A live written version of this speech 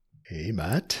Hey,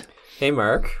 Matt. Hey,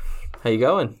 Marc. How you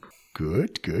going?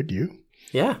 Good. You?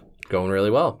 Yeah, going really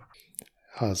well.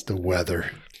 How's the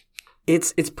weather?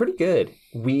 It's pretty good.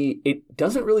 It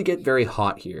doesn't really get very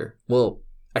hot here. Well,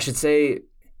 I should say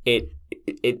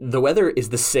the weather is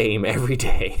the same every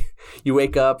day. You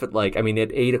wake up at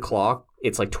at 8 o'clock,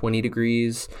 it's like 20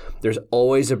 degrees. There's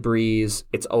always a breeze.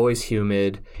 It's always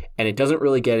humid. And it doesn't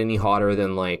really get any hotter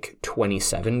than like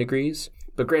 27 degrees.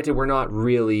 But granted, we're not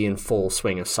really in full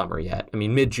swing of summer yet. I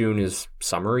mean, mid-June is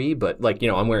summery, but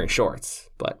I'm wearing shorts.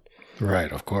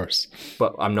 Right, of course.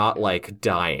 But I'm not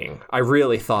dying. I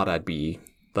really thought I'd be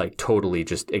totally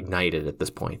just ignited at this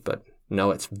point, but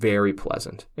no, it's very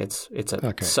pleasant. It's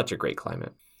such a great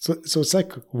climate. So it's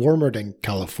like warmer than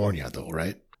California, though,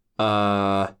 right?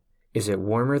 Is it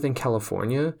warmer than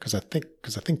California? Because I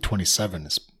think 27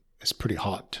 is pretty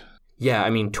hot. Yeah,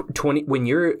 I mean 20. When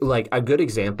you're a good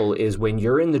example is when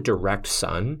you're in the direct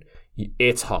sun,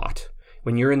 it's hot.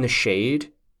 When you're in the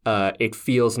shade, it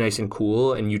feels nice and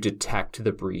cool, and you detect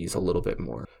the breeze a little bit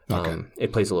more. Okay.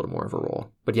 It plays a little more of a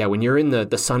role. But yeah, when you're in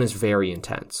the sun is very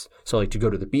intense. So to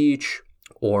go to the beach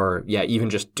or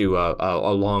even just do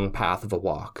a long path of a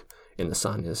walk in the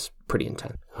sun is pretty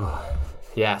intense.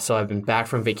 Yeah, so I've been back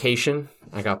from vacation.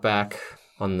 I got back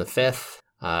on the 5th.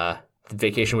 The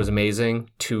vacation was amazing.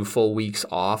 2 full weeks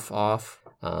off.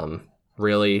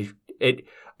 Really,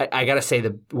 I gotta say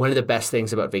one of the best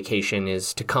things about vacation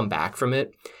is to come back from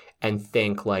it and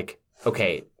think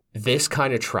okay, this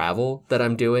kind of travel that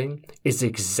I'm doing is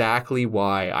exactly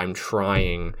why I'm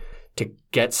trying to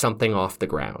get something off the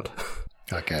ground.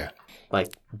 Okay.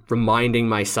 Reminding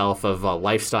myself of a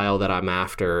lifestyle that I'm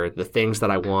after, the things that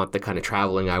I want, the kind of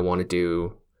traveling I want to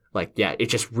do. It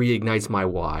just reignites my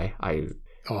why.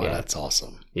 That's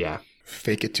awesome. Yeah.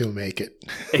 Fake it till make it.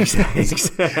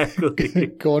 Exactly.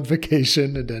 Go on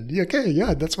vacation and then,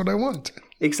 that's what I want.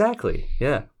 Exactly.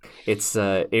 Yeah. It's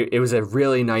it was a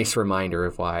really nice reminder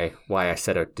of why I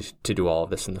set out to do all of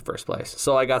this in the first place.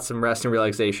 So I got some rest and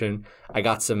relaxation. I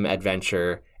got some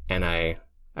adventure, and I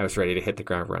was ready to hit the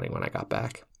ground running when I got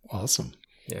back. Awesome.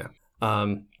 Yeah.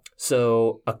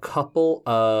 So a couple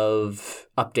of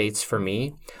updates for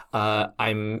me.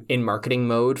 I'm in marketing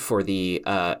mode for the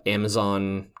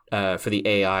Amazon, for the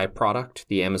AI product,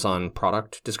 the Amazon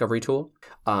product discovery tool.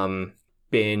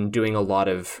 Been doing a lot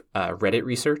of Reddit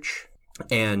research,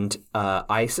 and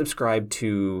I subscribe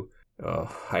to,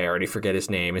 I already forget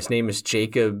his name. His name is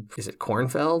Jacob, is it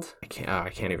Kornfeld? I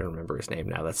can't even remember his name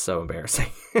now. That's so embarrassing.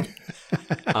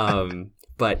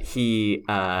 But he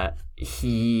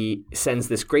sends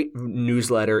this great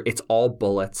newsletter. It's all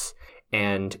bullets,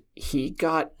 and he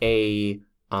got a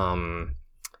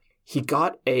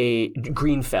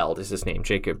Greenfeld is his name.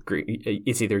 Jacob.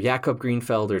 It's either Jakob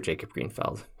Greenfeld or Jacob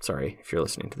Greenfeld. Sorry if you're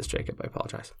listening to this, Jacob. I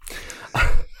apologize.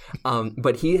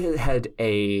 But he had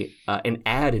an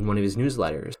ad in one of his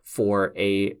newsletters for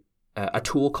a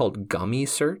tool called Gummy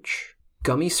Search.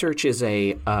 Gummy Search is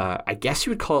I guess you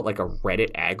would call it a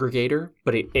Reddit aggregator,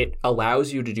 but it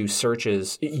allows you to do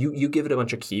searches. You give it a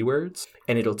bunch of keywords,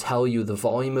 and it'll tell you the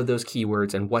volume of those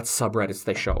keywords and what subreddits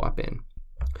they show up in.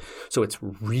 So it's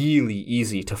really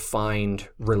easy to find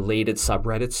related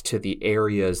subreddits to the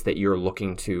areas that you're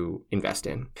looking to invest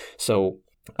in. So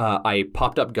I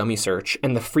popped up Gummy Search,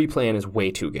 and the free plan is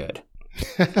way too good.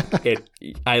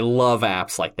 I love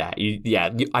apps like that.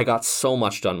 I got so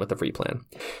much done with the free plan.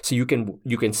 So you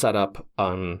can set up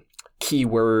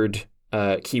keyword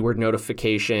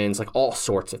notifications, all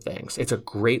sorts of things. It's a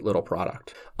great little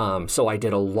product. So I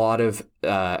did a lot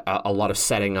of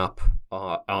setting up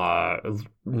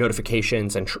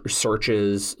notifications and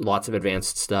searches, lots of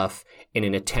advanced stuff in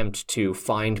an attempt to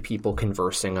find people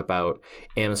conversing about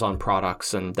Amazon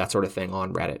products and that sort of thing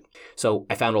on Reddit. So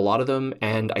I found a lot of them,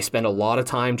 and I spent a lot of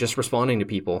time just responding to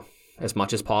people as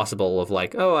much as possible of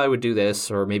I would do this,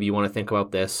 or maybe you want to think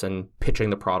about this, and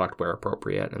pitching the product where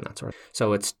appropriate and that sort of.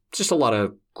 So it's just a lot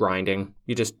of grinding.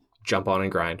 You just jump on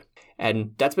and grind.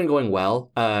 And that's been going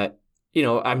well.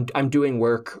 I'm doing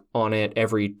work on it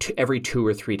every 2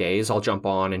 or 3 days. I'll jump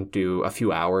on and do a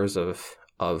few hours of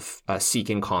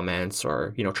seeking comments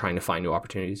or, trying to find new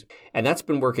opportunities. And that's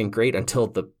been working great until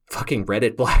the fucking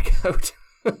Reddit blackout.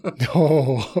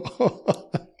 No.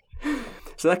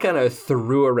 So that kind of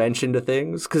threw a wrench into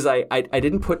things, because I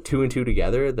didn't put 2 and 2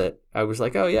 together, that I was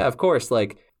oh yeah, of course,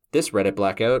 this Reddit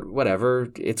blackout, whatever,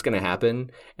 it's going to happen.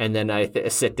 And then I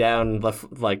sit down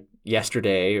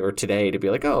yesterday or today to be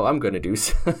I'm going to do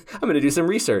some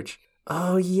research.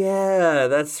 Oh yeah,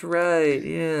 that's right.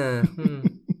 Yeah.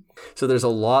 So there's a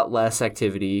lot less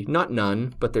activity, not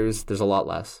none, but there's a lot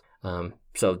less.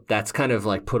 So that's kind of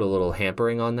put a little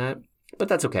hampering on that. but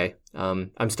that's okay.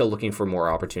 I'm still looking for more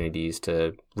opportunities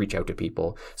to reach out to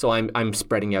people. So I'm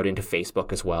spreading out into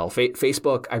Facebook as well.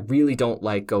 Facebook, I really don't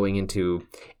like going into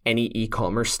any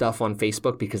e-commerce stuff on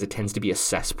Facebook because it tends to be a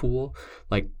cesspool.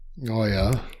 Like, oh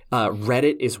yeah,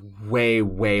 Reddit is way,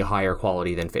 way higher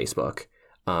quality than Facebook.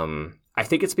 I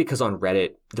think it's because on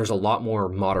Reddit, there's a lot more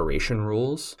moderation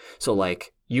rules. So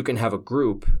like you can have a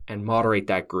group and moderate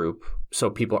that group so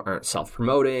people aren't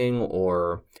self-promoting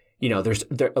or, you know,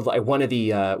 like one of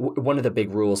the big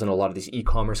rules in a lot of these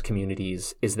e-commerce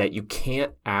communities is that you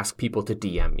can't ask people to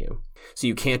DM you. So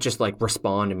you can't just like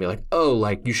respond and be like, oh,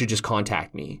 like you should just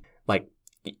contact me. Like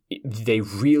they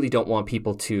really don't want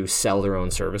people to sell their own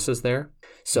services there.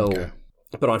 So,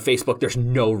 But on Facebook, there's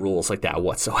no rules like that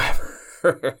whatsoever.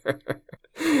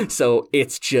 So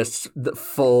it's just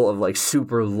full of like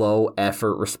super low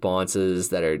effort responses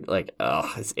that are like,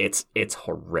 it's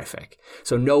horrific.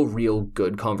 So no real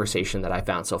good conversation that I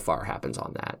found so far happens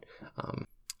on that,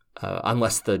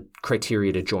 unless the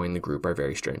criteria to join the group are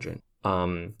very stringent.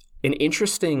 An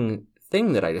interesting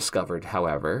thing that I discovered,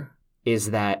 however,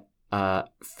 is that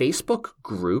Facebook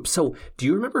groups. So do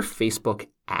you remember Facebook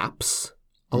apps?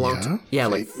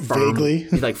 Like vaguely.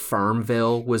 Like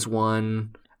Farmville was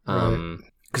one.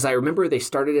 Because I remember they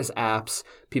started as apps,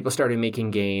 people started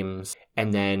making games,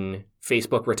 and then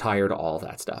Facebook retired all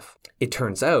that stuff. It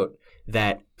turns out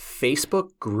that Facebook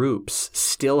groups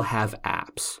still have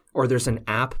apps, or there's an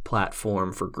app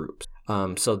platform for groups.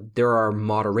 So there are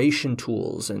moderation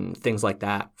tools and things like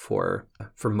that for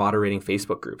moderating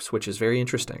Facebook groups, which is very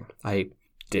interesting. I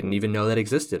didn't even know that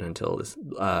existed until this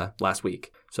last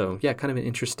week. So yeah, kind of an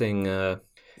interesting. Yeah,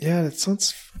 that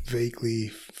sounds vaguely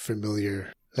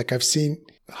familiar. Like I've seen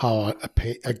how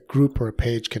a group or a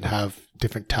page can have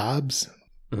different tabs,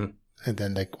 and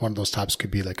then like one of those tabs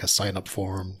could be like a sign up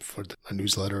form for a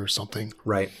newsletter or something.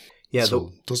 Right. Yeah.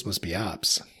 So those must be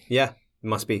apps. Yeah, it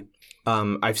must be.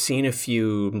 I've seen a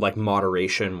few like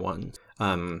moderation ones.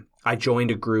 I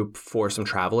joined a group for some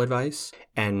travel advice,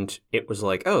 and it was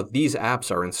like, oh, these apps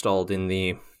are installed in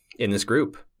this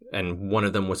group. And one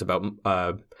of them was about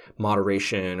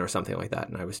moderation or something like that.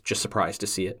 And I was just surprised to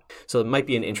see it. So it might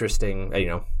be an interesting,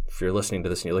 if you're listening to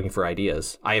this and you're looking for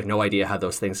ideas, I have no idea how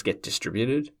those things get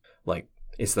distributed. Like,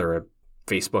 is there a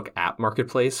Facebook app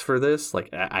marketplace for this? Like,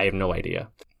 I have no idea.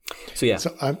 So, yeah.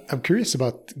 So I'm curious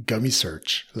about Gummy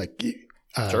Search. Like,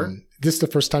 sure. This is the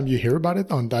first time you hear about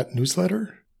it on that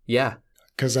newsletter? Yeah.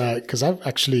 Because I've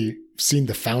actually seen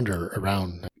the founder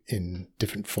around in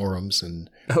different forums. And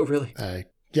oh, really?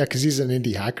 Yeah, because he's an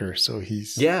indie hacker, so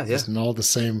he's in all the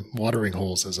same watering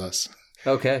holes as us.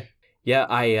 Okay. Yeah,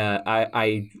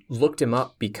 I looked him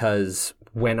up because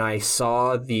when I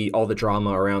saw all the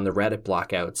drama around the Reddit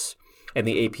blackouts and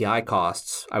the API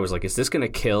costs, I was like, is this going to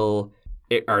kill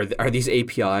it? Are these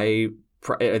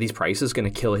are these prices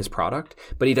going to kill his product?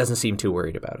 But he doesn't seem too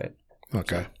worried about it.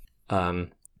 Okay.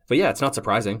 But yeah, it's not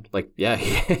surprising. Like, yeah,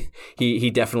 he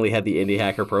definitely had the indie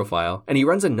hacker profile. And he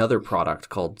runs another product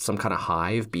called some kind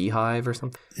of Beehive or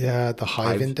something. Yeah, the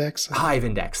Hive Index. Hive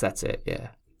Index, that's it.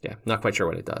 Yeah. Yeah. Not quite sure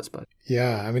what it does, but.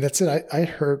 Yeah, I mean, that's it. I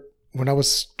heard when I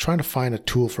was trying to find a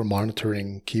tool for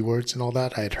monitoring keywords and all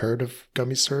that, I had heard of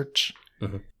Gummy Search.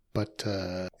 Mm-hmm. But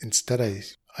instead,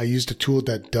 I used a tool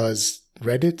that does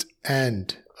Reddit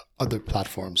and other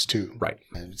platforms too. Right.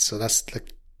 And so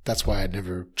that's why I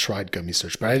never tried Gummy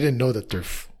Search, but I didn't know that their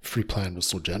free plan was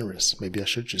so generous. Maybe I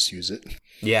should just use it.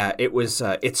 Yeah, it was.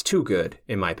 It's too good,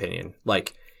 in my opinion.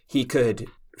 Like he could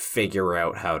figure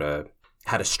out how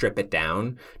to strip it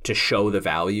down to show the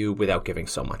value without giving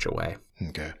so much away.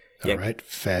 Okay. All right,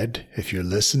 Fed, if you're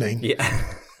listening,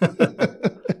 yeah,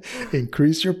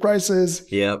 increase your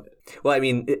prices. Yep. Well, I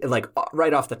mean, like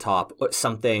right off the top,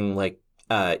 something like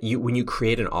when you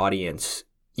create an audience.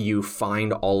 You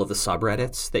find all of the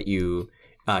subreddits that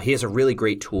he has a really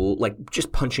great tool, like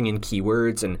just punching in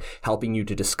keywords and helping you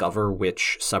to discover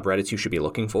which subreddits you should be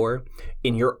looking for.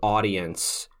 In your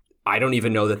audience, I don't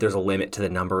even know that there's a limit to the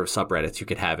number of subreddits you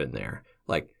could have in there.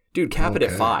 Like, dude, cap it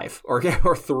at 5 or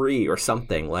 3 or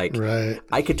something. Like, right.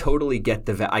 I could totally get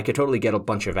a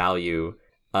bunch of value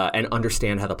and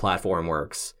understand how the platform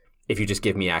works if you just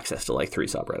give me access to like 3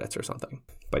 subreddits or something.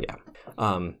 But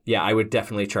yeah, I would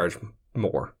definitely charge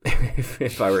more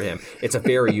if I were him. It's a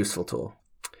very useful tool.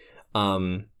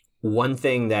 One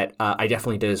thing that I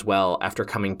definitely did as well after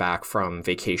coming back from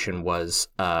vacation was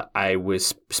I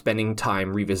was spending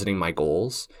time revisiting my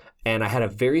goals. And I had a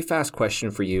very fast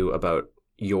question for you about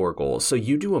your goals. So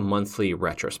you do a monthly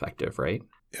retrospective, right?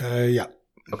 Yeah.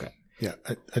 Okay. Yeah,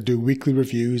 I do weekly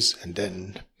reviews, and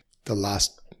then the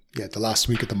last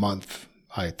week of the month,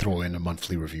 I throw in a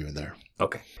monthly review in there.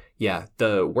 Okay. Yeah,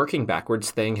 the working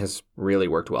backwards thing has really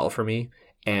worked well for me.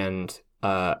 And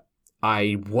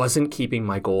I wasn't keeping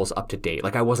my goals up to date.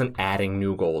 Like I wasn't adding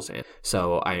new goals in.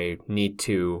 So I need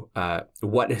to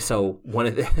one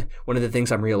of the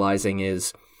things I'm realizing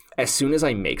is as soon as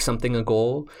I make something a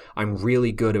goal, I'm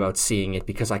really good about seeing it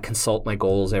because I consult my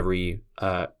goals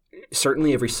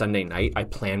certainly every Sunday night. I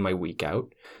plan my week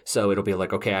out. So it'll be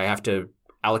like, okay, I have to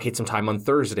allocate some time on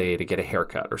Thursday to get a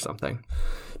haircut or something.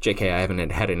 JK, I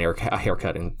haven't had a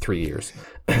haircut in 3 years.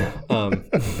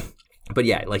 But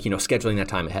yeah, like, scheduling that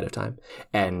time ahead of time.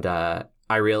 And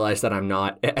I realized that I'm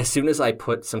not, as soon as I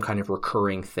put some kind of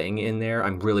recurring thing in there,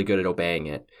 I'm really good at obeying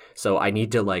it. So I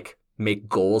need to like make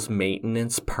goals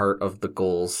maintenance part of the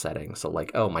goals setting. So like,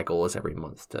 oh, my goal is every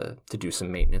month to do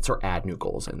some maintenance or add new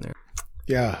goals in there.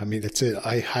 Yeah, I mean, that's it.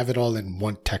 I have it all in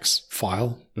one text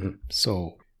file. Mm-hmm.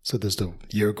 So there's the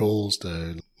year goals,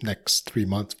 the next 3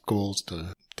 month goals,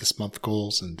 the this month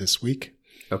goals, and this week.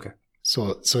 Okay.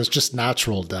 So it's just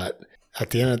natural that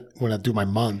at the end, when I do my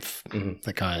month, mm-hmm.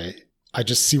 like I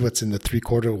just see what's in the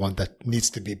 3/4 one that needs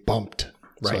to be bumped.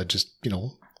 Right. So I just,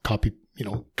 copy,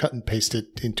 cut and paste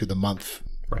it into the month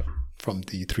right. from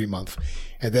the 3 month.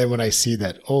 And then when I see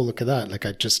that, oh, look at that. Like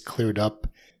I just cleared up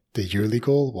the yearly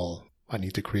goal. Well, I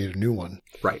need to create a new one.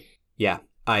 Right. Yeah.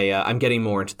 I'm getting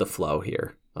more into the flow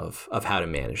here of how to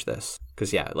manage this.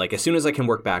 Because yeah, like as soon as I can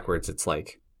work backwards, it's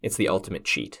like, it's the ultimate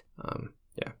cheat.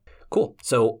 Yeah. Cool.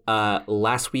 So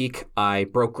last week I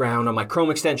broke ground on my Chrome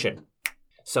extension.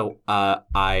 So I'll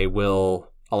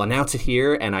announce it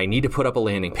here, and I need to put up a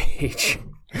landing page.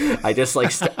 I just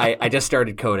I just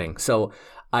started coding. So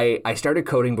I started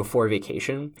coding before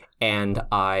vacation, and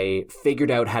I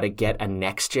figured out how to get a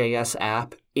Next.js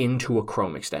app into a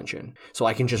Chrome extension. So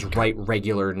I can just write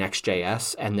regular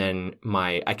Next.js, and then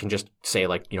I can just say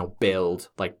like, build,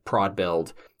 like prod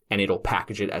build, and it'll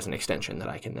package it as an extension that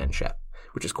I can then ship,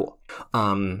 which is cool.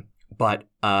 But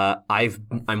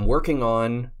I'm working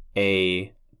on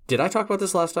did I talk about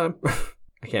this last time?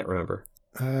 I can't remember.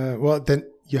 Well, then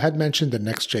you had mentioned the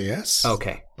Next.js.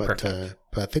 Okay. But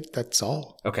I think that's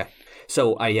all. Okay.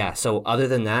 So So other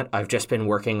than that, I've just been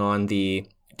working on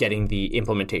getting the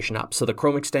implementation up. So the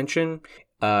Chrome extension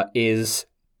is,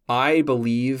 I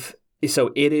believe,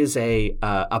 so it is a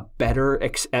better.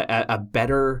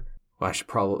 Well, I should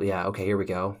probably, yeah. Okay, here we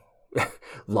go.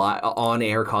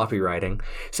 On-air copywriting.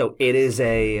 So it is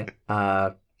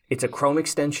it's a Chrome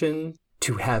extension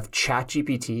to have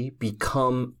ChatGPT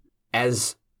become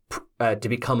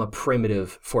a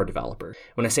primitive for developers.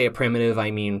 When I say a primitive,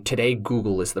 I mean today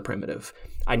Google is the primitive.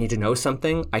 I need to know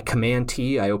something. I Command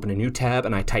T. I open a new tab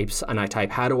and I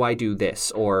type how do I do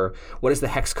this, or what is the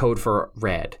hex code for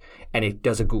red, and it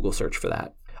does a Google search for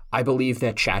that. I believe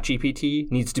that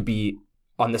ChatGPT needs to be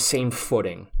on the same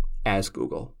footing as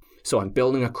Google. So I'm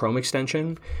building a Chrome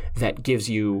extension that gives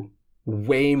you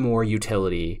way more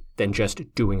utility than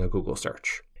just doing a Google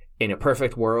search. In a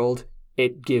perfect world,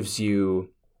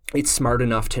 it's smart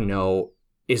enough to know,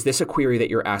 is this a query that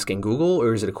you're asking Google,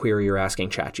 or is it a query you're asking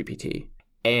ChatGPT?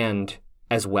 And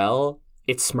as well,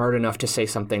 it's smart enough to say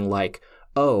something like,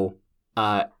 oh,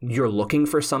 you're looking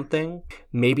for something.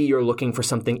 Maybe you're looking for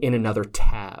something in another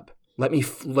tab. Let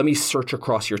me search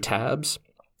across your tabs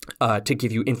to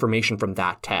give you information from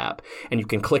that tab. And you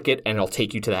can click it and it'll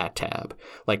take you to that tab.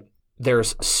 Like,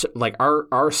 there's like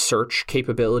our search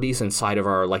capabilities inside of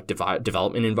our like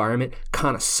development environment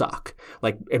kind of suck.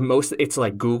 Like it's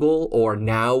like Google, or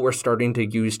now we're starting to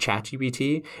use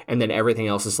ChatGPT, and then everything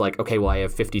else is like, okay, well, I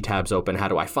have 50 tabs open. How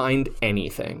do I find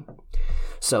anything?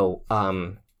 So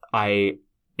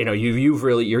you've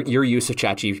really your use of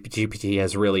ChatGPT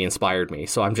has really inspired me.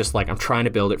 So I'm just like, I'm trying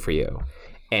to build it for you.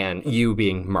 And you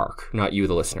being Mark, not you,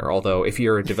 the listener. Although if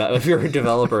you're a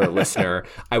developer or listener,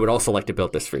 I would also like to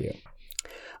build this for you.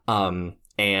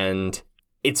 And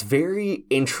it's very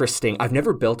interesting. I've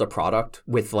never built a product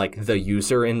with like the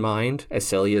user in mind, as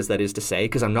silly as that is to say,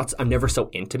 because I'm never so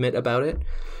intimate about it.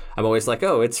 I'm always like,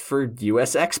 oh, it's for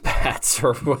US expats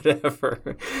or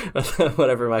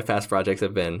whatever my past projects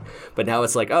have been. But now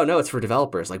it's like, oh no, it's for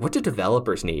developers. Like, what do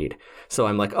developers need? So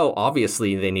I'm like, oh,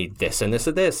 obviously they need this and this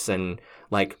and this. And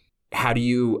like, how do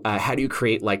you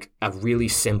create like a really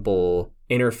simple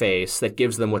interface that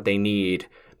gives them what they need,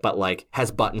 but like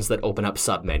has buttons that open up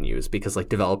submenus, because like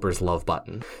developers love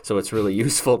buttons. So it's really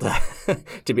useful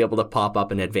to be able to pop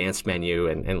up an advanced menu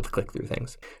and click through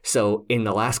things. So in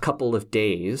the last couple of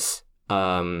days,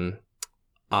 I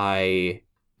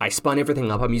spun everything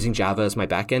up. I'm using Java as my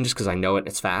backend just because I know it and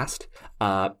it's fast.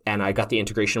 And I got the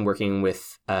integration working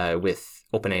with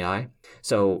OpenAI.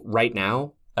 So right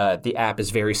now, the app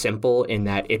is very simple in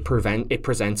that it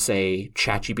presents a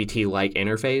ChatGPT-like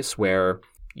interface where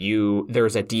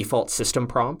there's a default system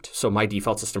prompt. So my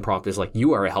default system prompt is like,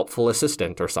 you are a helpful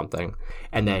assistant or something.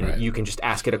 And then you can just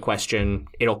ask it a question,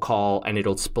 it'll call, and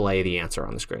it'll display the answer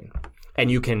on the screen.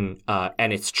 And you can,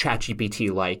 and it's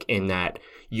ChatGPT-like in that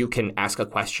you can ask a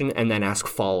question and then ask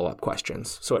follow-up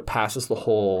questions. So it passes the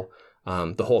whole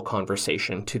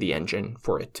conversation to the engine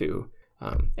for it to,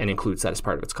 and includes that as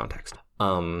part of its context.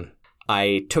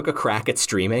 I took a crack at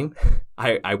streaming.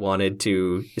 I wanted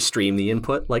to stream the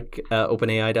input like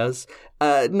OpenAI does.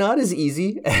 Not as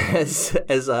easy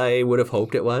as I would have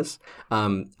hoped it was.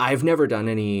 I've never done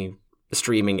any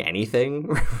streaming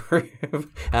anything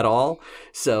at all.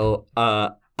 So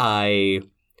I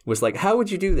was like, how would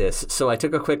you do this? So I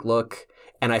took a quick look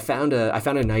and I found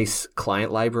a nice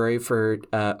client library for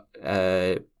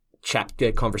chat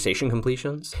conversation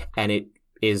completions, and it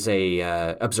is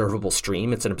a observable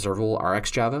stream. It's an observable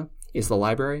RxJava is the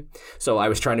library. So I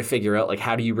was trying to figure out like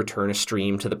how do you return a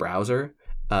stream to the browser,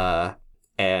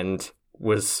 and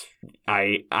was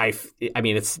I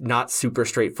mean it's not super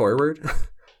straightforward.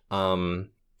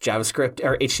 JavaScript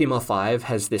or HTML5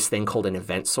 has this thing called an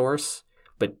event source,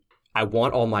 but I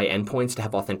want all my endpoints to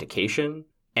have authentication,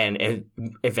 and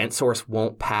event source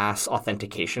won't pass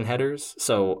authentication headers.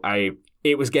 So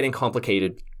it was getting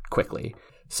complicated quickly.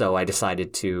 So I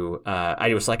decided to,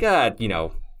 I was like,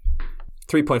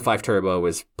 3.5 turbo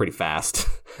is pretty fast.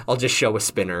 I'll just show a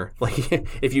spinner. Like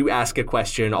if you ask a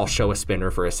question, I'll show a spinner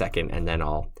for a second and then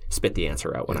I'll spit the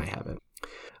answer out when I have it.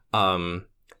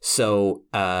 So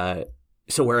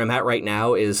where I'm at right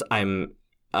now is I'm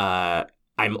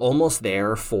almost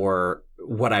there for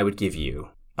what I would give you.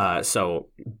 So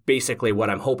basically what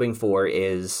I'm hoping for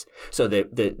is, so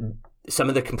some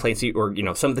of the complaints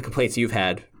you've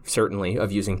had certainly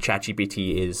of using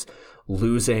ChatGPT is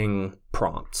losing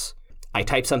prompts. I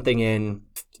type something in,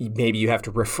 maybe you have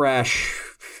to refresh,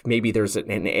 maybe there's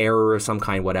an error of some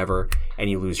kind, whatever, and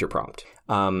you lose your prompt.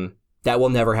 That will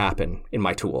never happen in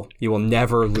my tool. You will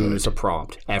never lose a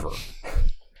prompt ever.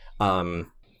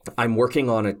 I'm working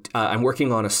on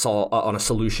a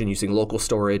solution using local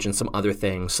storage and some other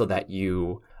things so that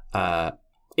you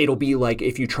it'll be like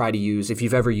if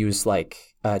you've ever used like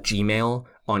Gmail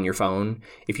on your phone,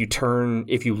 if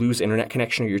you lose internet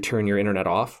connection or you turn your internet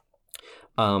off,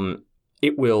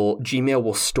 Gmail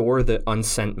will store the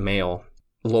unsent mail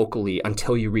locally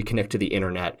until you reconnect to the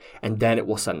internet, and then it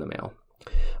will send the mail.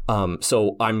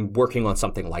 So I'm working on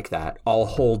something like that.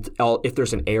 If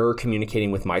there's an error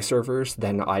communicating with my servers,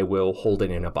 then I will hold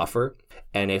it in a buffer.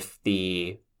 And if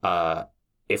there's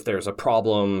a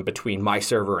problem between my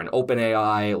server and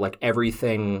OpenAI, like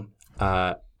everything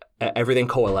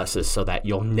coalesces so that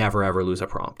you'll never ever lose a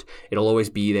prompt. It'll always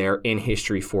be there in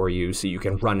history for you, so you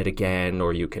can run it again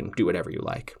or you can do whatever you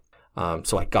like.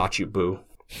 So I got you, boo.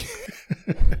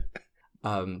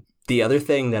 The other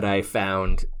thing that I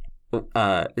found,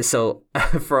 so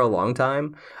for a long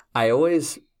time, I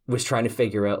always was trying to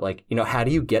figure out, like, how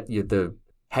do you get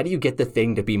the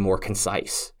thing to be more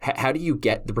concise? How do you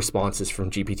get the responses from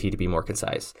GPT to be more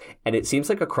concise? And it seems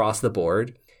like across the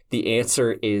board, the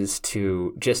answer is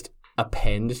to just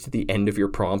append to the end of your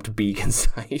prompt, be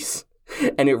concise.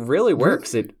 And it really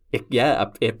works.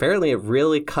 Apparently it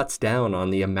really cuts down on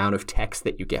the amount of text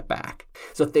that you get back.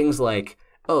 So things like,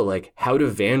 how do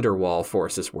van der Waal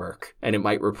forces work? And it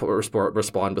might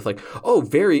respond with like,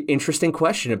 very interesting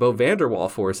question about van der Waal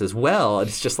forces. Well,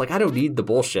 it's just like, I don't need the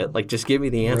bullshit. Like, just give me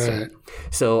the answer. Right.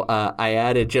 So I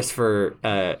added just for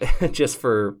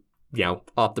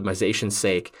optimization's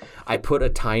sake, I put a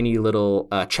tiny little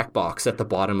checkbox at the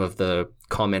bottom of the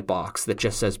comment box that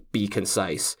just says "be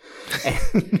concise,"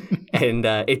 and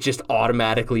it just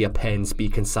automatically appends "be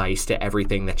concise" to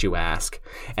everything that you ask,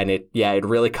 and it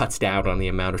really cuts down on the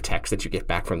amount of text that you get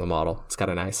back from the model. It's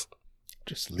kind of nice.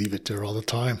 Just leave it there all the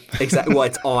time. Exactly. Well,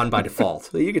 it's on by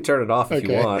default. You can turn it off if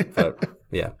you want, but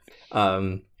yeah.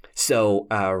 So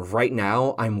right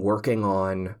now I'm working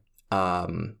on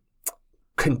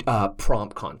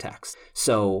prompt context.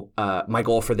 So my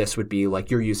goal for this would be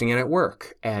like, you're using it at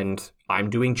work and I'm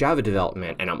doing Java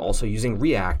development and I'm also using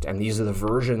React, and these are the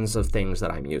versions of things that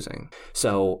I'm using.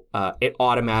 So it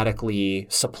automatically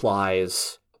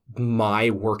supplies my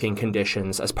working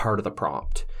conditions as part of the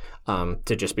prompt,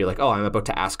 to just be like, I'm about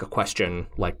to ask a question.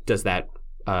 Like, does that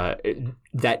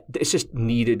it's just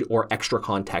needed or extra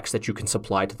context that you can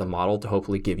supply to the model to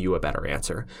hopefully give you a better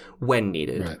answer when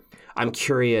needed. Right. I'm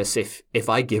curious if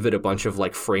I give it a bunch of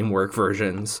like framework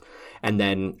versions and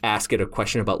then ask it a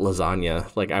question about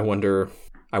lasagna, like I wonder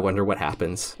what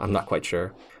happens. I'm not quite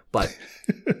sure, but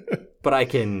but I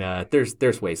can.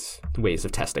 There's ways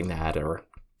of testing that, or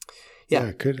yeah,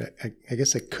 it could. I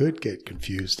guess it could get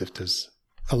confused if there's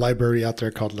a library out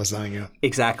there called Lasagna.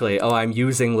 Exactly. Oh, I'm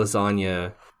using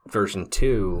Lasagna version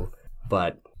 2,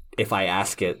 but if I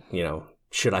ask it,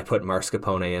 should I put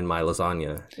mascarpone in my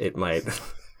lasagna? It might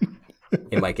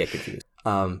get confused.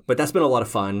 But that's been a lot of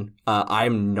fun.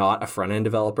 I'm not a front-end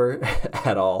developer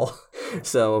at all.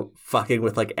 So fucking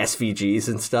with like SVGs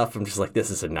and stuff, I'm just like, this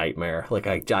is a nightmare. Like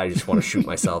I just want to shoot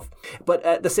myself. But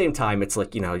at the same time, it's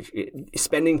like,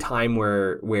 spending time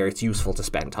where it's useful to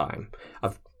spend time.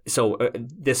 So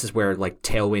this is where like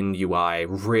Tailwind UI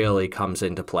really comes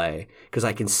into play, because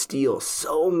I can steal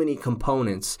so many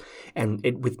components and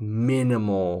it with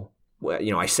minimal. Well,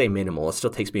 I say minimal. It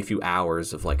still takes me a few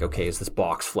hours of like, okay, is this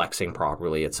box flexing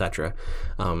properly, etc.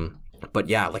 But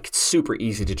yeah, like it's super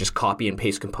easy to just copy and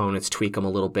paste components, tweak them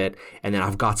a little bit, and then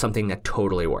I've got something that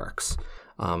totally works.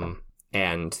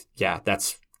 And yeah,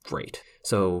 that's great.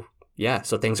 So yeah,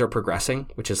 so things are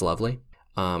progressing, which is lovely.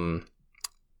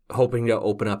 Hoping to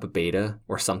open up a beta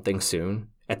or something soon.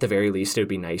 At the very least, it would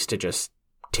be nice to just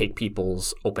take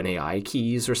people's OpenAI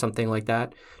keys or something like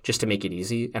that, just to make it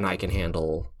easy, and I can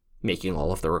handle making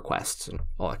all of the requests and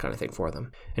all that kind of thing for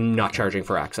them, and not charging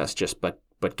for access, but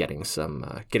getting some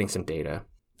data.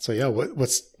 So yeah, what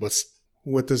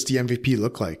does the MVP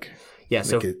look like? Yeah,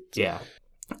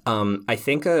 I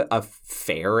think a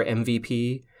fair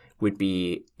MVP would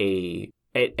be a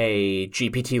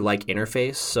GPT-like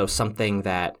interface, so something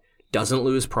that doesn't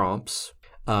lose prompts,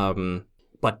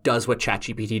 but does what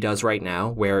ChatGPT does right now,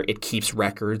 where it keeps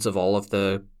records of all of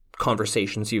the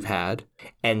conversations you've had,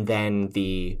 and then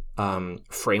the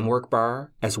framework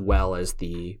bar, as well as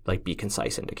the like be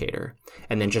concise indicator,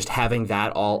 and then just having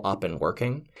that all up and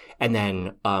working. And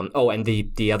then and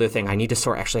the other thing I need to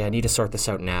sort this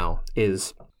out now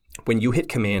is when you hit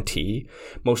Command T,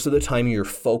 most of the time your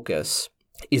focus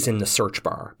is in the search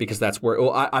bar, because that's where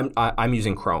I'm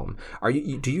using Chrome. Do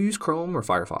you use Chrome or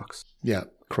Firefox? Yeah,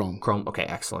 Chrome. Okay,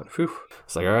 excellent. Whew.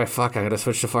 It's like, all right, fuck, I gotta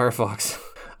switch to Firefox.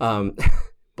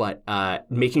 But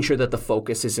making sure that the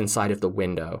focus is inside of the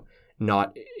window,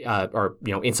 not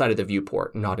inside of the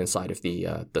viewport, not inside of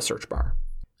the search bar.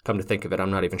 Come to think of it,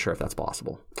 I'm not even sure if that's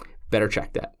possible. Better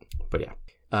check that.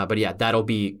 But yeah, that'll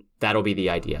be the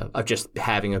idea of just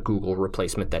having a Google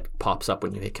replacement that pops up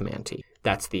when you hit Command T.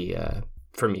 That's the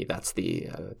for me. That's the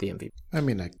MVP. I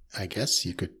mean, I guess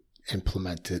you could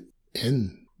implement it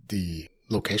in the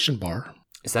location bar.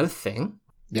 Is that a thing?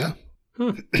 Yeah.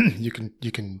 You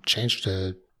can change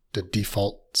the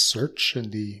default search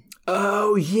in the...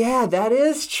 Oh, yeah, that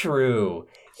is true.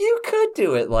 You could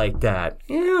do it like that.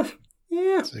 Yeah.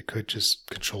 So I could just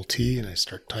Control T and I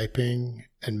start typing,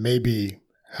 and maybe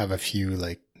have a few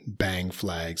like bang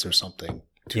flags or something.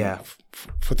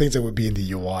 For things that would be in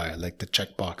the UI, like the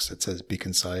checkbox that says be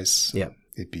concise. Yeah.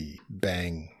 It'd be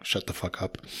bang, shut the fuck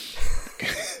up.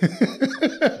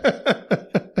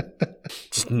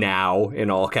 Just now in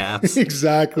all caps.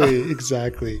 Exactly.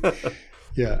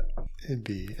 Yeah. It'd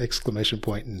be exclamation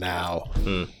point now.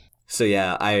 So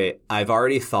yeah, I've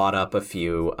already thought up a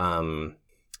few.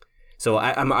 So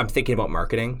I'm thinking about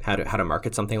marketing, how to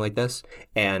market something like this,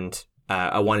 and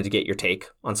I wanted to get your take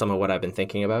on some of what I've been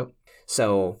thinking about.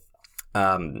 So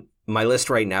my list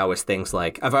right now is things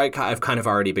like I've kind of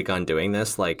already begun doing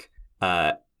this. Like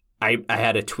I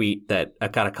had a tweet that I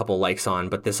got a couple likes on,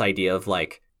 but this idea of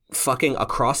like fucking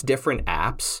across different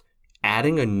apps,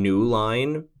 adding a new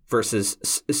line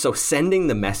versus so sending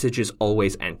the message is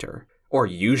always enter, or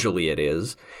usually it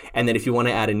is, and then if you want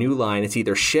to add a new line, it's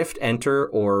either shift enter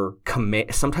or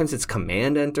command. Sometimes it's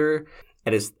command enter,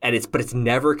 but it's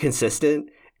never consistent.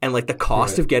 And like the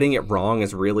cost of getting it wrong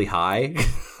is really high.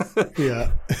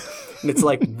 Yeah. And it's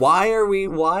like, why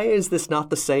is this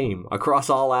not the same across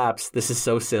all apps? This is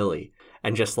so silly.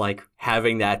 And just like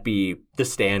having that be the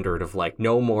standard of like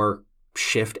no more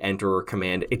shift enter or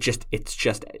command. It's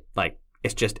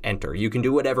just enter. You can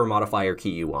do whatever modifier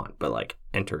key you want, but like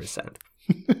enter is sent.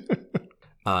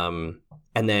 And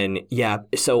then yeah,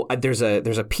 so there's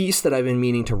a piece that I've been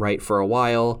meaning to write for a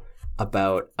while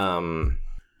about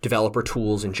developer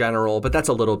tools in general, but that's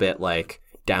a little bit like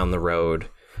down the road,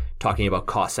 talking about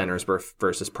cost centers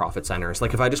versus profit centers.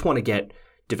 Like if I just want to get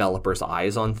developers'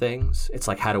 eyes on things, it's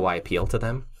like, how do I appeal to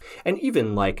them? And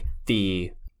even like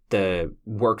the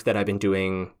work that I've been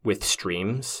doing with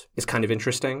streams is kind of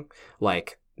interesting.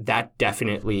 Like that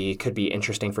definitely could be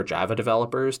interesting for Java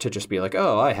developers to just be like,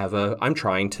 oh, I'm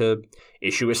trying to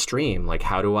issue a stream. Like,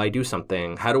 how do I do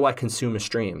something? How do I consume a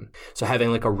stream? So having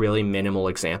like a really minimal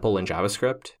example in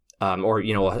JavaScript or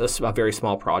a very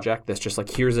small project that's just like,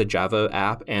 here's a Java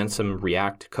app and some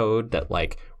React code that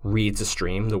like reads a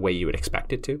stream the way you would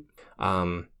expect it to.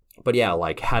 But yeah,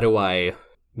 like how do I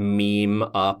meme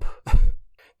up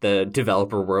the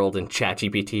developer world in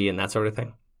ChatGPT and that sort of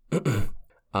thing?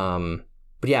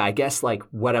 But yeah, I guess like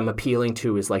what I'm appealing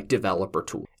to is like developer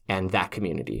tools and that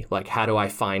community. Like how do I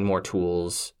find more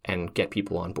tools and get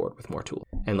people on board with more tools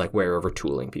and like wherever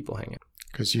tooling people hang out.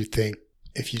 Because you think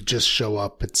if you just show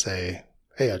up and say,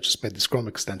 hey, I just made this Chrome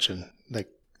extension, like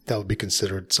that would be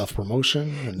considered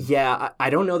self-promotion? And... Yeah,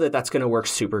 I don't know that that's going to work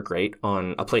super great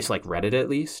on a place like Reddit at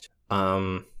least.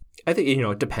 I think,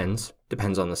 it depends.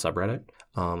 Depends on the subreddit.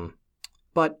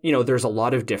 But, there's a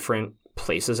lot of different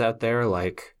places out there.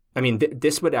 Like, I mean,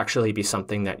 this would actually be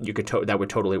something that you could that would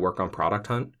totally work on Product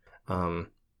Hunt.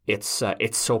 It's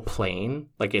so plain.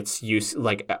 Like it's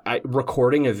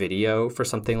recording a video for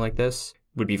something like this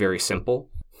would be very simple.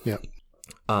 Yeah.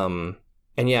 And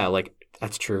yeah, like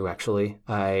that's true. Actually,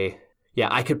 I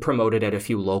could promote it at a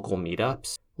few local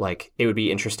meetups. Like it would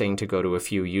be interesting to go to a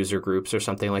few user groups or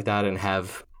something like that and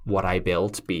have what I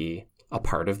built be a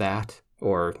part of that,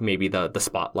 or maybe the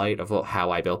spotlight of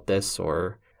how I built this,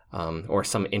 or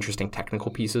some interesting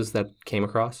technical pieces that came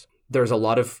across. There's a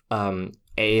lot of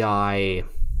AI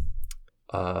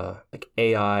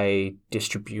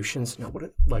distributions. No,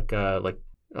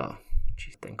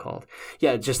 thing called.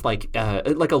 Yeah, just like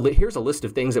here's a list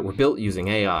of things that were built using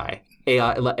AI.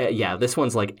 This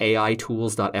one's like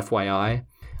aitools.fyi.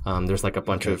 There's like a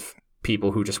bunch of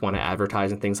people who just want to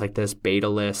advertise and things like this. Beta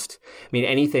list. I mean,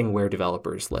 anything where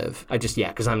developers live.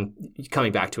 Because I'm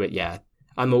coming back to it. Yeah,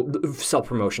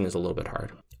 self-promotion is a little bit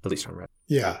hard, at least on Reddit.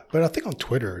 Yeah, but I think on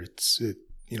Twitter,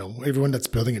 everyone that's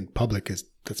building in public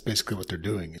that's basically what they're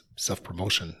doing,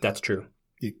 self-promotion. That's true.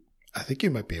 I think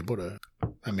you might be able to.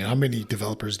 I mean, how many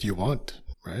developers do you want,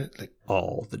 right? Like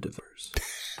all the developers.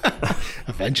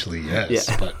 Eventually, yes,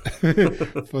 yeah. But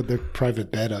for the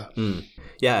private beta.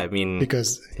 Yeah, I mean,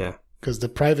 because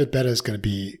the private beta is going to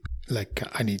be like,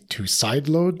 I need to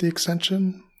sideload the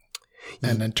extension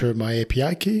and enter my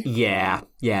API key. Yeah,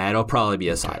 it'll probably be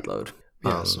a sideload.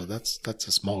 Yeah, so that's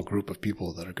a small group of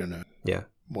people that are going to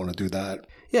want to do that.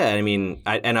 Yeah, I mean,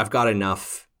 I've got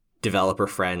enough developer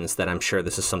friends that I'm sure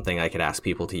this is something I could ask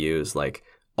people to use. Like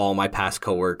all my past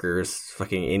coworkers,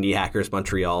 fucking Indie Hackers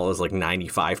Montreal is like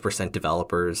 95%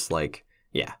 developers. Like,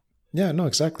 yeah. Yeah, no,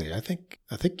 exactly. I think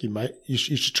you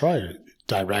should try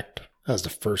direct as the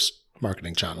first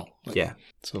marketing channel. Like,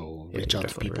 so reach out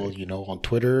to people, right, on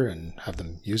Twitter and have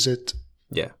them use it.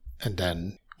 Yeah. And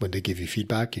then when they give you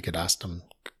feedback, you could ask them,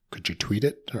 could you tweet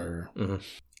it or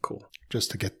cool. Just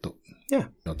to get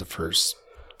the first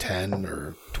 10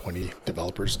 or 20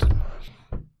 developers to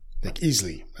like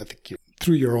easily. I think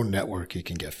through your own network, you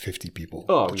can get 50 people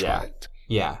to try it.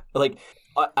 Yeah. Like,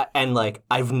 and like,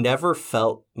 I've never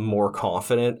felt more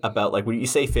confident about like when you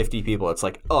say 50 people, it's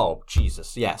like, oh,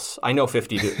 Jesus. Yes. I know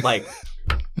 50. Like,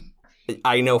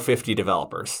 I know 50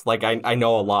 developers. Like, I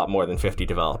know a lot more than 50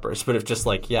 developers, but it's just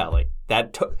like,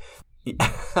 that took.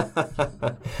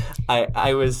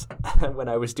 I was when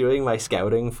I was doing my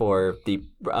scouting for the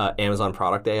Amazon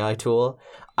product AI tool,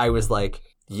 I was like,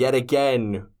 yet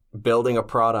again, building a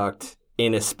product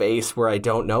in a space where I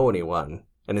don't know anyone.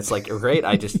 And it's like, great.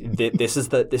 I just this is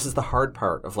the hard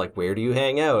part of like, where do you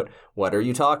hang out? What are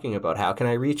you talking about? How can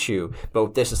I reach you?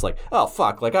 But this is like, oh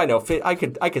fuck, like I know I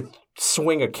could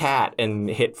swing a cat and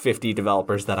hit 50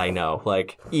 developers that I know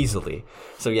like easily.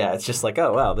 So yeah, it's just like,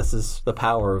 oh wow, this is the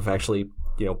power of actually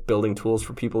building tools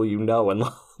for people you know and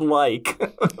like.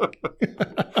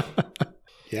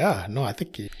 Yeah, no, I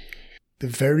think the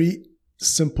very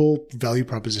simple value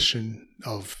proposition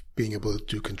of being able to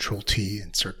do Control-T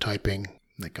and start typing.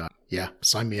 Like,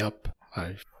 sign me up.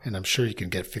 And I'm sure you can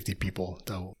get 50 people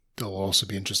that'll also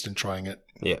be interested in trying it.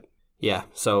 Yeah. Yeah.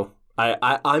 So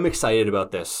I'm excited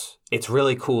about this. It's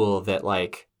really cool that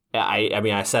like, I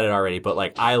mean, I said it already, but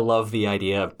like, I love the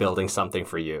idea of building something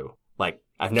for you. Like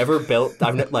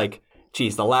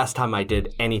the last time I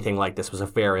did anything like this was a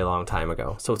very long time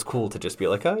ago. So it's cool to just be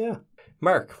like, oh yeah,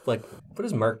 Mark, like, what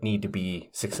does Mark need to be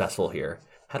successful here?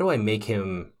 How do I make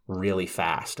him really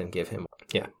fast and give him?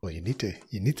 Yeah. Well, you need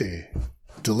to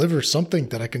deliver something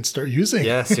that I can start using.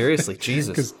 Yeah, seriously,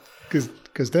 Jesus.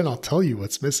 Because then I'll tell you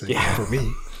what's missing for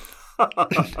me.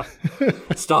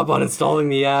 Stop uninstalling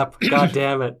the app. God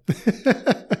damn it.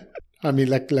 I mean,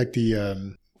 like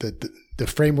the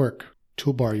framework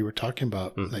toolbar you were talking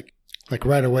about. Like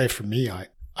right away for me, I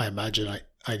imagine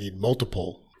I need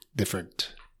multiple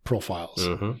different profiles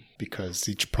because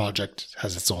each project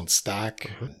has its own stack.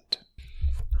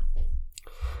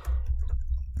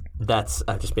 That's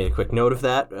I just made a quick note of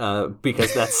that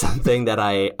because that's something that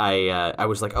I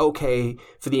was like, okay,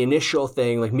 for the initial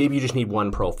thing, like maybe you just need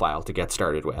one profile to get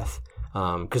started with,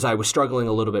 because I was struggling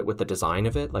a little bit with the design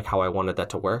of it, like how I wanted that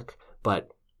to work. But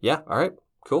yeah, all right,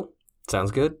 cool,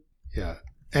 sounds good. Yeah,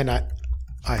 and I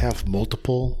have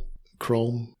multiple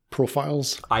Chrome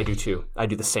profiles. I do too. I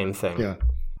do the same thing. Yeah,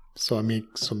 so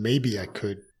maybe I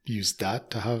could use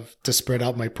that to spread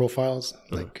out my profiles.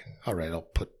 Like, all right, I'll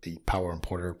put the Power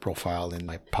Importer profile in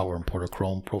my Power Importer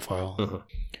Chrome profile.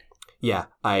 Yeah,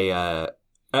 I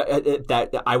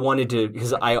wanted to,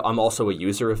 because I'm also a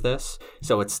user of this,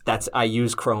 so I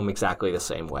use Chrome exactly the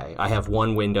same way. I have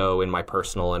one window in my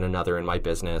personal and another in my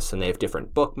business, and they have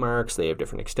different bookmarks, they have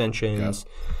different extensions.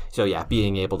 Yeah. So yeah,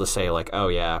 being able to say like, oh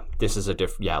yeah, this is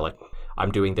like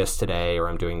I'm doing this today, or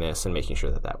I'm doing this, and making sure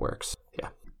that works. Yeah,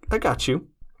 I got you.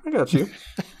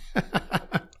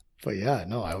 But yeah,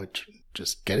 no, I would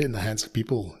just get it in the hands of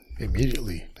people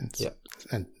immediately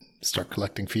and start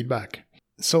collecting feedback.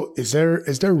 So is there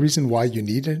a reason why you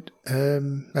needed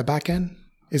a backend?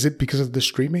 Is it because of the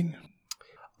streaming?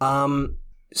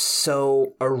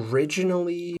 So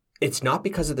originally, it's not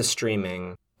because of the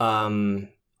streaming.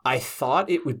 I thought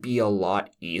it would be a lot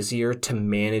easier to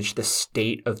manage the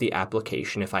state of the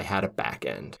application if I had a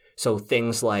backend. So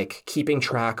things like keeping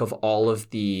track of all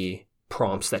of the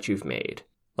prompts that you've made,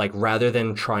 like rather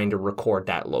than trying to record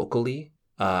that locally,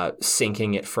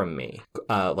 syncing it from me,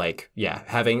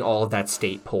 having all of that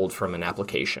state pulled from an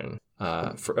application,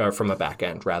 from a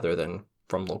backend rather than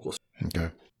from local.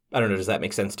 Okay. I don't know. Does that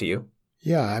make sense to you?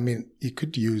 Yeah, I mean, you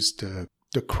could use the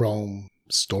Chrome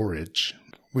storage,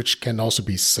 which can also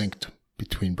be synced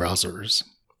between browsers.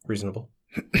 Reasonable.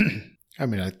 I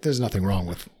mean, there's nothing wrong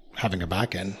with having a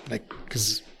backend, like,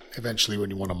 because eventually when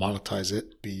you want to monetize it,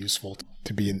 it'd be useful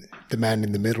to be the man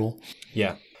in the middle.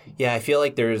 Yeah. Yeah, I feel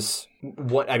like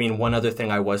one other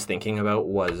thing I was thinking about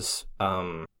was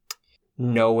getting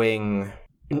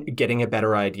a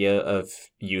better idea of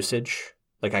usage.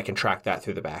 Like I can track that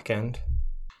through the backend.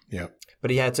 Yeah.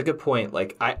 But yeah, it's a good point.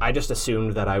 Like I just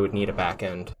assumed that I would need a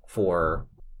backend for,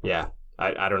 I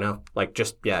don't know. Like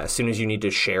just, as soon as you need to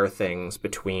share things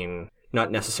between, not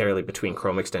necessarily between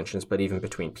Chrome extensions, but even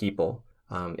between people,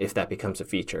 if that becomes a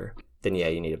feature, then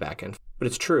you need a backend. But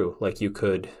it's true. Like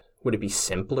would it be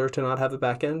simpler to not have a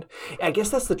backend? I guess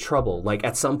that's the trouble. Like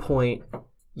at some point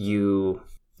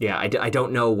I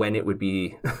don't know when it would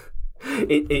be.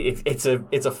 It's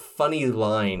a funny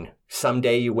line.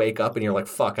 Someday you wake up and you're like,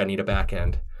 fuck, I need a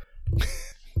backend.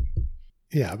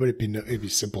 Yeah, but it'd be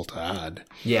simple to add.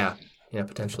 Yeah,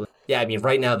 potentially. Yeah, I mean,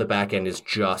 right now the backend is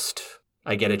just,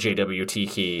 I get a JWT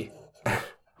key,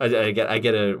 I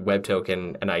get a web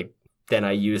token, and I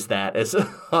use that as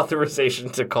authorization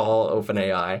to call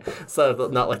OpenAI. So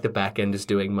not like the backend is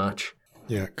doing much.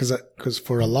 Yeah, because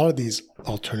for a lot of these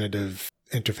alternative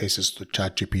interfaces to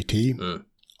ChatGPT,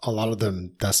 a lot of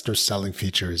them, that's their selling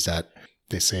feature, is that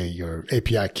they say your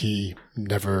API key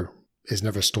is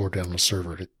never stored on a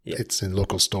server. It's in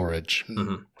local storage.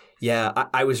 Mm-hmm. Yeah,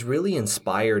 I was really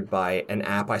inspired by an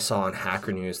app I saw on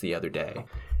Hacker News the other day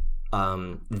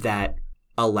that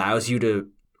allows you to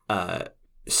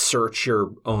search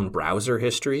your own browser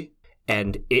history,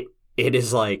 and it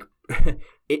is like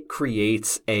it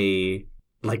creates a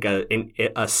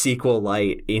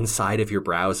SQLite inside of your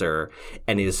browser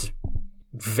and is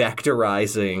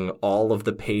vectorizing all of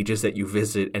the pages that you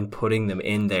visit and putting them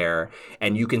in there,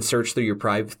 and you can search through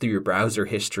your browser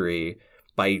history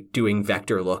by doing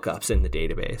vector lookups in the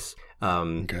database.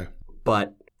 Okay.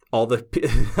 But all the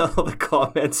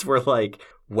comments were like,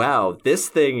 wow, this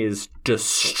thing is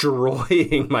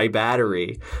destroying my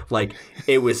battery. Like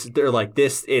they're like,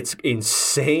 it's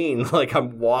insane. Like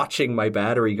I'm watching my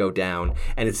battery go down,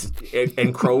 and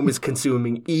Chrome is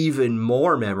consuming even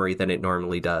more memory than it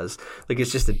normally does. Like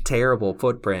it's just a terrible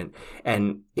footprint.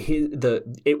 And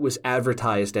it was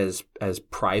advertised as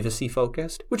privacy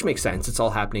focused, which makes sense. It's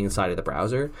all happening inside of the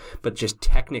browser, but just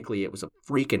technically it was a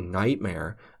freaking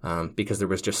nightmare because there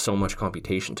was just so much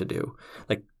computation to do.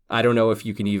 Like, I don't know if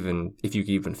you can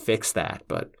even fix that,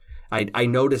 but I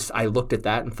noticed, I looked at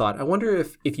that and thought, I wonder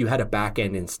if you had a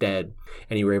backend instead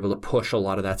and you were able to push a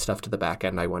lot of that stuff to the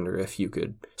backend, I wonder if you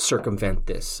could circumvent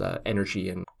this energy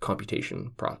and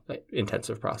computation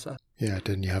intensive process. Yeah,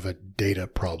 then you have a data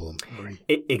problem.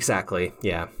 Exactly,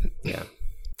 yeah.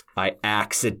 I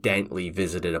accidentally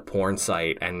visited a porn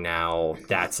site, and now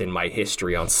that's in my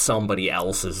history on somebody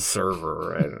else's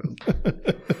server.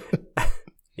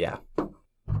 Yeah.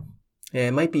 Yeah,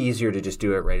 it might be easier to just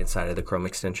do it right inside of the Chrome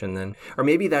extension then. Or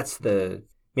maybe that's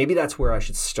where I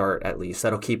should start at least.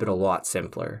 That'll keep it a lot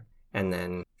simpler. and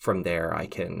then from there I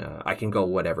can go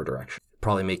whatever direction.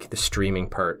 Probably make the streaming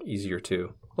part easier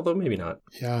too, although maybe not.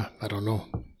 Yeah, I don't know.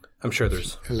 I'm sure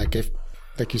there's like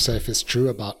you said, if it's true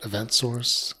about event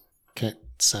source can't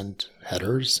send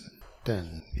headers,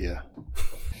 then yeah.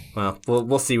 Well,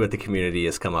 we'll see what the community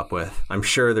has come up with. I'm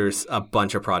sure there's a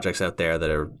bunch of projects out there that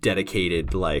are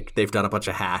dedicated, like they've done a bunch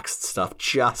of hacks stuff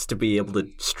just to be able to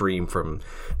stream from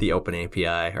the Open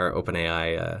API or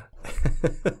OpenAI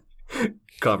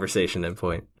conversation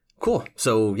endpoint. Cool.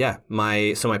 So yeah,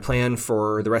 my plan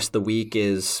for the rest of the week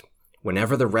is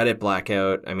whenever the Reddit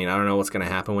blackout, I mean, I don't know what's going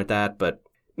to happen with that, but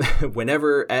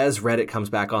as Reddit comes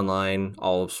back online,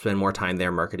 I'll spend more time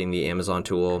there marketing the Amazon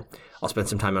tool. I'll spend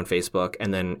some time on Facebook,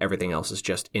 and then everything else is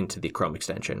just into the Chrome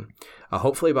extension.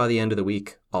 Hopefully by the end of the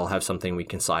week, I'll have something we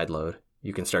can sideload.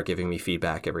 You can start giving me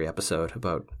feedback every episode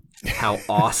about how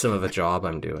awesome of a job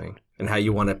I'm doing and how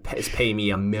you want to pay me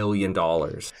 $1 million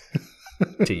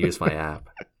to use my app.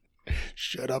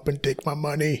 Shut up and take my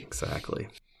money. Exactly.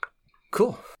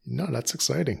 Cool. No, that's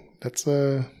exciting. That's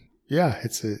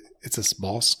it's a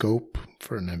small scope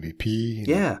for an MVP.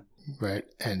 Yeah. Right.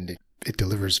 And it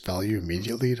delivers value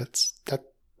immediately. That's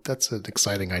an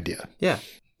exciting idea. Yeah.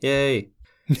 Yay.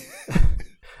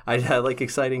 I like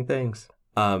exciting things.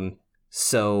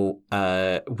 So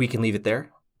we can leave it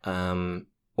there.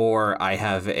 Or I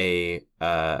have a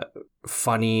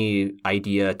funny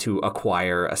idea to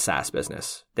acquire a SaaS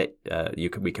business that we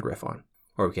could riff on,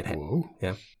 or we could hit. Whoa.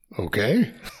 Yeah.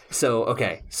 Okay. So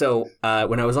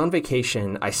when I was on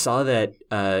vacation, I saw that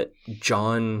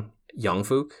John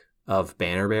Youngfook of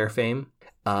Banner Bear fame,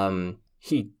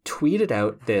 he tweeted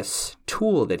out this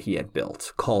tool that he had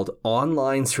built called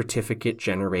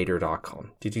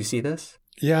OnlineCertificateGenerator.com. Did you see this?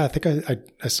 Yeah, I think I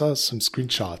saw some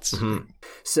screenshots. Mm-hmm.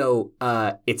 So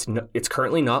it's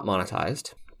currently not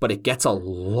monetized, but it gets a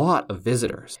lot of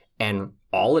visitors. And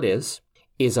all it is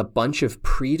a bunch of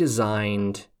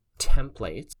pre-designed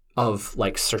templates of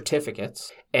like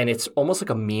certificates. And it's almost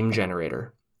like a meme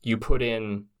generator. You put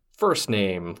in first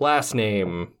name, last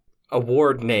name,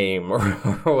 award name, or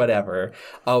whatever.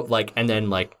 And then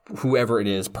like whoever it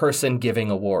is, person giving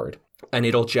award. And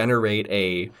it'll generate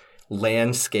a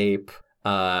landscape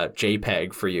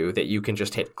JPEG for you that you can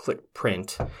just click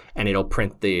print, and it'll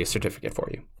print the certificate for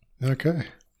you. Okay.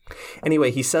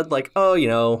 Anyway, he said like,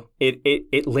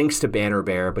 it links to Banner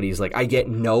Bear, but he's like, I get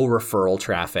no referral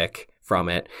traffic from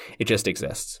it. It just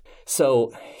exists.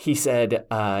 So he said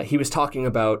he was talking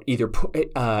about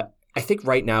I think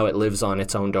right now it lives on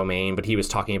its own domain, but he was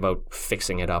talking about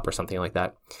fixing it up or something like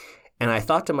that. And I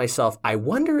thought to myself, I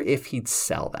wonder if he'd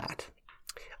sell that.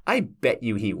 I bet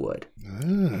you he would.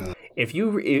 If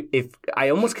I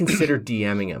almost considered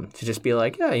DMing him to just be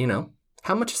like, yeah,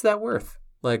 how much is that worth?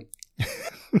 Like,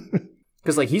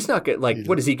 because like he's not good. Like,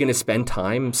 what is he going to spend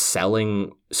time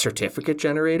selling certificate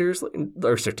generators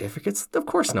or certificates? Of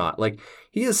course not. Like,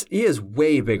 he has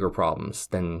way bigger problems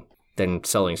than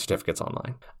selling certificates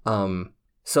online.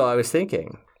 So I was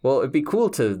thinking, well, it'd be cool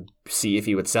to see if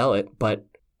he would sell it. But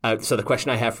so the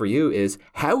question I have for you is,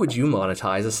 how would you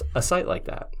monetize a site like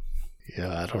that?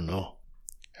 Yeah, I don't know.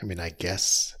 I mean, I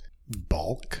guess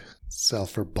sell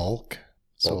for bulk.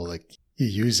 So like you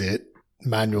use it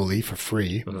manually for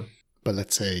free, but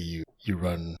let's say you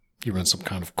run some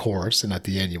kind of course, and at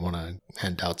the end you want to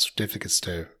hand out certificates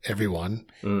to everyone.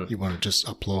 You want to just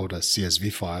upload a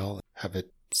CSV file, have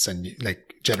it send you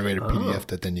like generate a PDF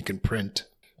that then you can print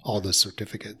all the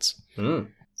certificates.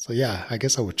 So yeah, I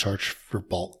guess I would charge for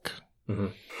bulk.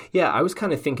 Yeah, I was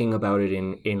kind of thinking about it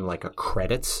in like a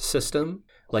credits system.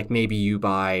 Like maybe you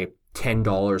buy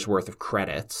 $10 worth of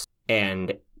credits,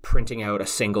 and printing out a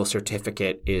single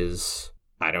certificate is,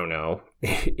 I don't know,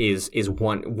 is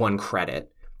one credit.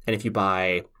 And if you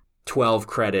buy 12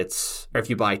 credits, or if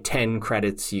you buy 10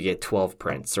 credits, you get 12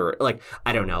 prints, or like,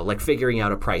 I don't know, like figuring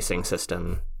out a pricing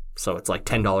system. So it's like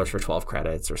 $10 for 12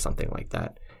 credits or something like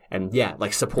that. And yeah,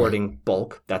 like supporting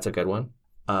bulk, that's a good one.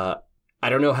 I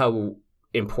don't know how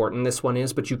important this one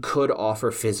is, but you could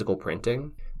offer physical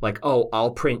printing. Like,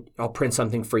 I'll print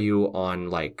something for you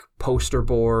on like poster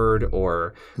board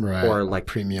or like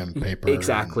premium paper.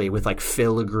 Exactly, with like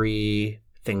filigree,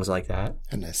 things like that.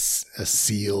 And a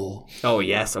seal. Oh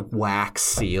yes, a wax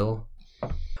seal.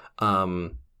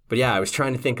 But yeah, I was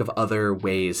trying to think of other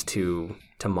ways to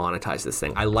monetize this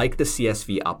thing. I like the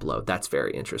CSV upload. That's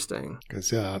very interesting.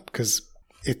 Because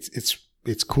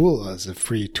it's cool as a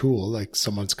free tool. Like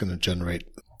someone's going to generate,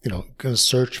 going to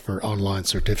search for online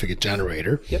certificate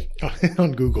generator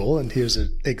on Google, and here's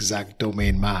an exact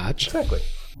domain match. Exactly.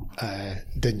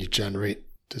 Then you generate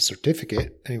the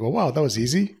certificate, and you go, wow, that was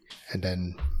easy. And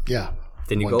then,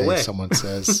 Then you one go day away. someone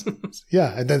says,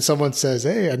 yeah, and then someone says,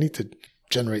 hey, I need to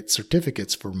generate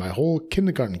certificates for my whole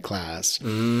kindergarten class.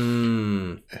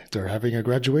 They're having a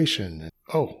graduation.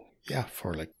 Oh, yeah,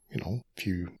 for like, I don't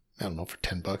know, for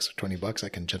 $10 or $20, I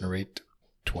can generate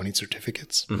 20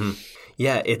 certificates. Mm-hmm.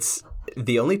 Yeah, it's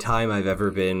the only time I've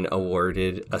ever been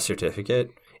awarded a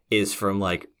certificate is from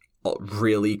like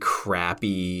really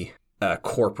crappy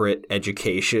corporate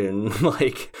education.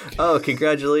 Like, oh,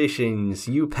 congratulations,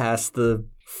 you passed the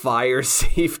fire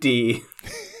safety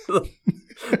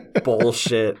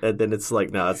bullshit. And then it's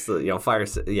like, no, it's the fire.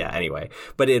 Yeah, anyway,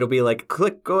 but it'll be like,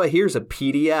 here's a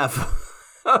PDF.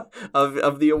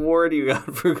 of the award you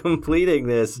got for completing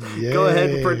this. Yay. Go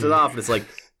ahead and print it off. And it's like,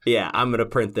 yeah, I'm going to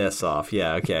print this off.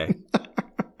 Yeah, okay.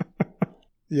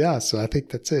 Yeah, so I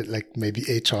think that's it. Like maybe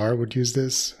HR would use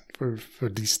this for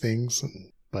these things.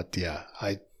 But yeah,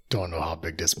 I don't know how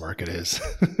big this market is.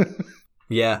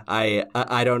 Yeah,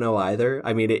 I don't know either.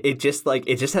 I mean,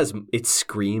 it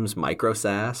screams micro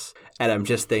SaaS. And I'm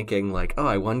just thinking like, oh,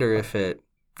 I wonder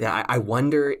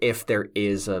if there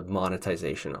is a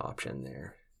monetization option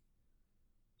there.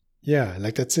 Yeah,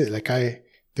 like that's it. Like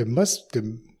there must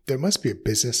be a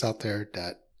business out there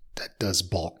that does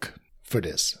bulk for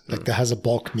this. Like that has a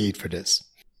bulk need for this.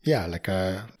 Yeah, like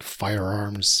a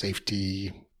firearms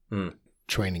safety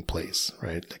training place,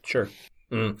 right? Like, sure.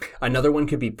 Another one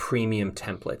could be premium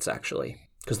templates, actually.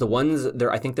 Because the ones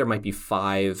there, I think there might be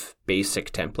 5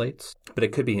 basic templates, but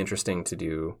it could be interesting to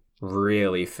do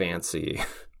really fancy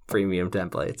premium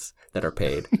templates that are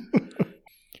paid.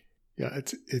 Yeah,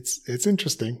 it's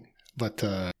interesting, but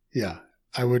yeah,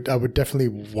 I would definitely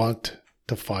want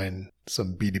to find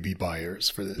some B2B buyers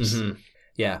for this. Mm-hmm.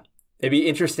 Yeah, it'd be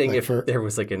interesting if there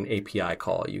was like an API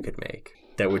call you could make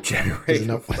that would generate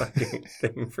a fucking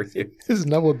thing for you. Isn't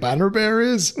that what Banner Bear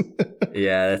is?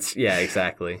 Yeah,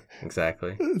 exactly.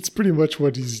 It's pretty much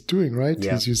what he's doing, right?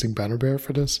 Yeah. He's using Banner Bear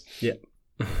for this. Yeah.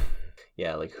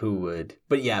 Yeah, like who would?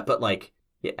 But like.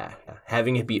 Yeah,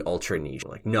 having it be ultra niche.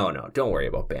 Like, no, don't worry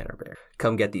about Banner Bear.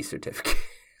 Come get these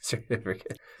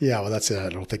certificates. Yeah, well, that's it. I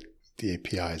don't think the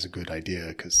API is a good idea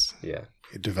because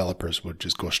developers would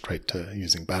just go straight to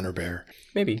using Banner Bear.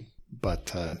 Maybe.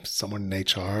 But someone in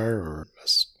HR or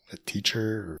a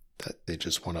teacher that they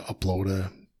just want to upload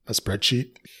a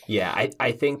spreadsheet. Yeah,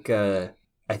 I think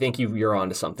you're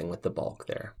onto something with the bulk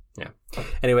there. Yeah.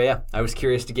 Anyway, yeah, I was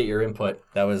curious to get your input.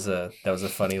 That was a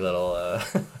funny little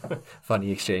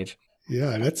funny exchange.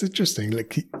 Yeah, that's interesting.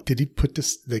 Like, did he put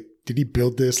this? Like, did he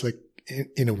build this like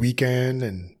in a weekend,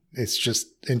 and it's just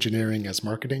engineering as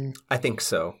marketing? I think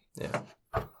so. Yeah.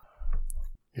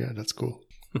 Yeah, that's cool.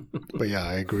 But yeah,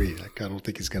 I agree. Like, I don't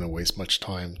think he's gonna waste much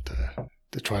time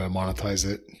to try to monetize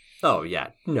it. Oh yeah,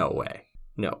 no way.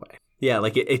 Yeah,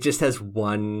 like it just has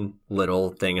one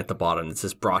little thing at the bottom that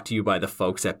says brought to you by the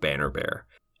folks at Banner Bear.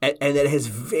 And it has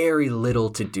very little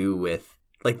to do with,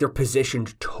 like, they're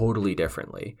positioned totally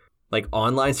differently. Like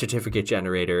online certificate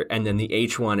generator, and then the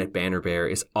H1 at Banner Bear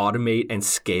is automate and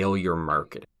scale your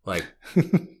market. Like,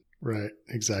 right,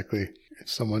 exactly. If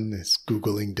someone is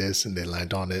Googling this and they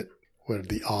land on it, what are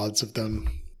the odds of them?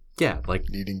 Yeah, like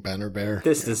needing Banner Bear?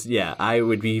 I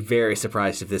would be very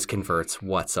surprised if this converts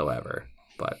whatsoever.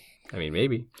 But I mean,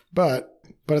 maybe. But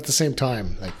at the same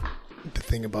time, like the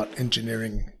thing about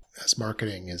engineering as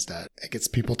marketing is that it gets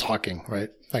people talking, right?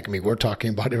 Like, I mean, we're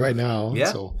talking about it right now.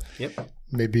 Yeah. So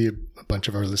maybe a bunch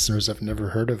of our listeners have never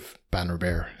heard of Banner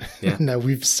Bear. Yeah. Now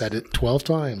we've said it 12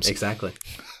 times. Exactly.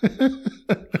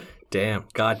 Damn.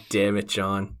 God damn it,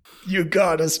 John. You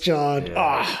got us, John.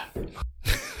 Yeah.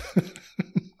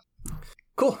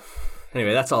 Cool.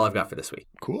 Anyway, that's all I've got for this week.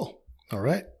 Cool. All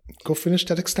right. Go finish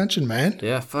that extension, man.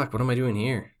 Yeah, fuck. What am I doing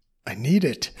here? I need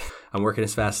it. I'm working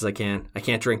as fast as I can. I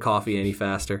can't drink coffee any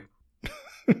faster.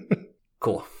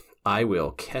 Cool. I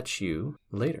will catch you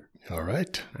later. All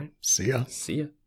right. See ya.